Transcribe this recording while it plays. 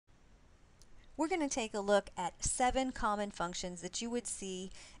we're going to take a look at 7 common functions that you would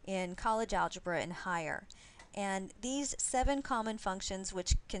see in college algebra and higher. And these 7 common functions,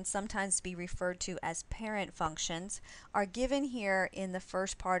 which can sometimes be referred to as parent functions, are given here in the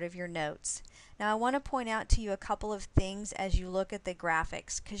first part of your notes. Now I want to point out to you a couple of things as you look at the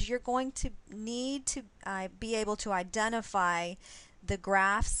graphics, because you're going to need to be able to identify the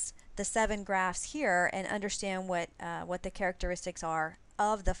graphs, the 7 graphs here, and understand what the characteristics are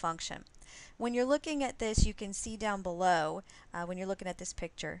of the function. When you're looking at this, you can see down below, when you're looking at this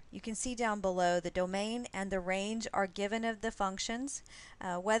picture, you can see down below the domain and the range are given of the functions,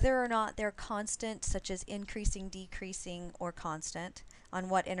 whether or not they're constant, such as increasing, decreasing, or constant, on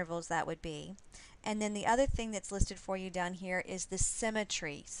what intervals that would be. And then the other thing that's listed for you down here is the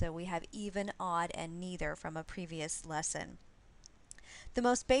symmetry. So we have even, odd, and neither from a previous lesson. The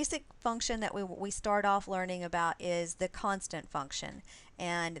most basic function that we start off learning about is the constant function.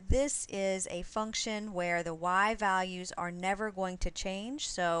 And this is a function where the y values are never going to change,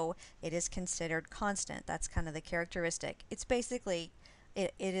 so it is considered constant. That's kind of the characteristic. It's basically,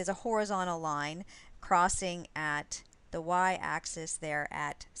 it is a horizontal line crossing at the y-axis there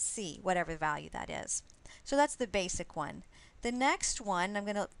at c, whatever value that is. So that's the basic one. The next one, I'm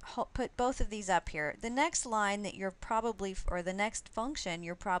going to put both of these up here. The next line that you're probably, or the next function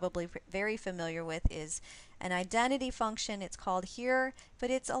you're probably very familiar with is an identity function. It's called here,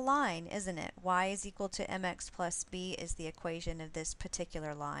 but it's a line, isn't it? Y is equal to mx plus b is the equation of this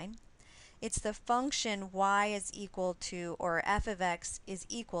particular line. It's the function y is equal to, or f of x is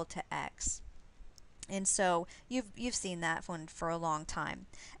equal to x. And so you've seen that one for a long time.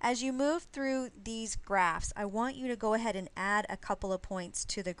 As you move through these graphs, I want you to go ahead and add a couple of points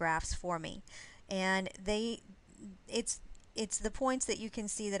to the graphs for me. And it's the points that you can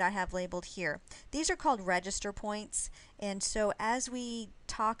see that I have labeled here. These are called register points. And so as we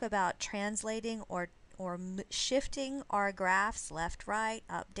talk about translating or shifting our graphs left, right,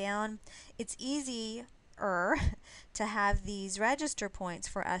 up, down, it's easier to have these register points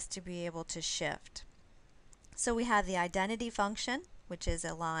for us to be able to shift. So we have the identity function, which is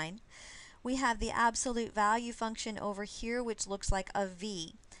a line. We have the absolute value function over here, which looks like a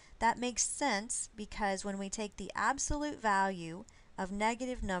V. That makes sense because when we take the absolute value of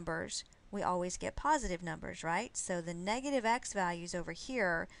negative numbers, we always get positive numbers, right? So the negative x values over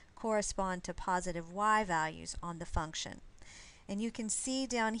here correspond to positive y values on the function. And you can see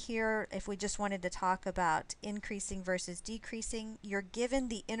down here, if we just wanted to talk about increasing versus decreasing, you're given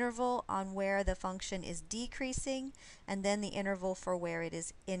the interval on where the function is decreasing and then the interval for where it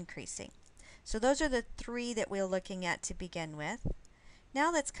is increasing. So those are the 3 that we're looking at to begin with.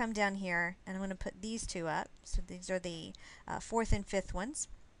 Now let's come down here and I'm going to put these 2 up. So these are the 4th and 5th ones.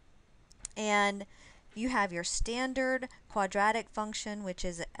 And you have your standard quadratic function, which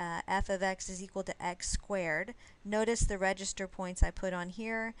is f of x is equal to x squared. Notice the register points I put on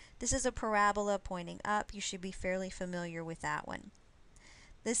here. This is a parabola pointing up. You should be fairly familiar with that one.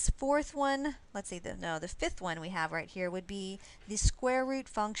 This 4th one, let's see, the 5th one we have right here would be the square root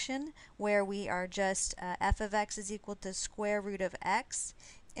function, where we are just f of x is equal to square root of x.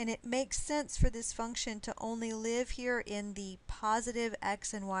 And it makes sense for this function to only live here in the positive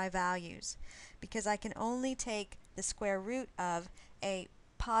x and y values, because I can only take the square root of a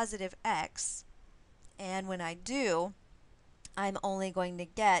positive x, and when I do, I'm only going to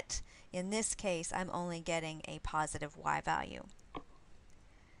get, in this case, I'm only getting a positive y value.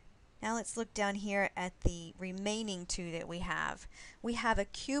 Now let's look down here at the remaining 2 that we have. We have a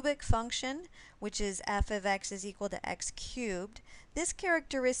cubic function, which is f of x is equal to x cubed. This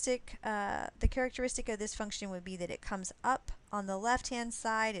characteristic, the characteristic of this function would be that it comes up on the left-hand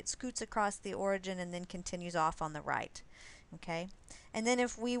side, it scoots across the origin, and then continues off on the right. Okay? And then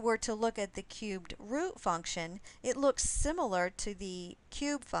if we were to look at the cubed root function, it looks similar to the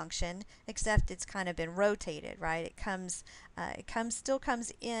cube function, except it's kind of been rotated, right? It still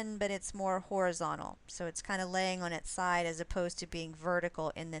comes in, but it's more horizontal. So it's kind of laying on its side as opposed to being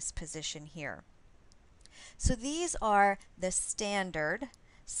vertical in this position here. So these are the standard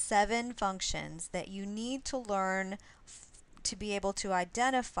 7 functions that you need to learn to be able to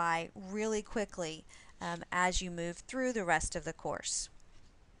identify really quickly as you move through the rest of the course.